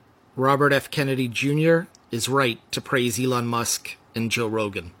Robert F. Kennedy Jr. is right to praise Elon Musk and Joe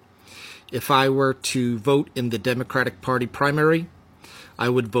Rogan. If I were to vote in the Democratic Party primary, I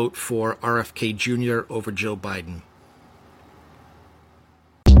would vote for RFK Jr. over Joe Biden.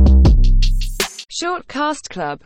 Short Cast Club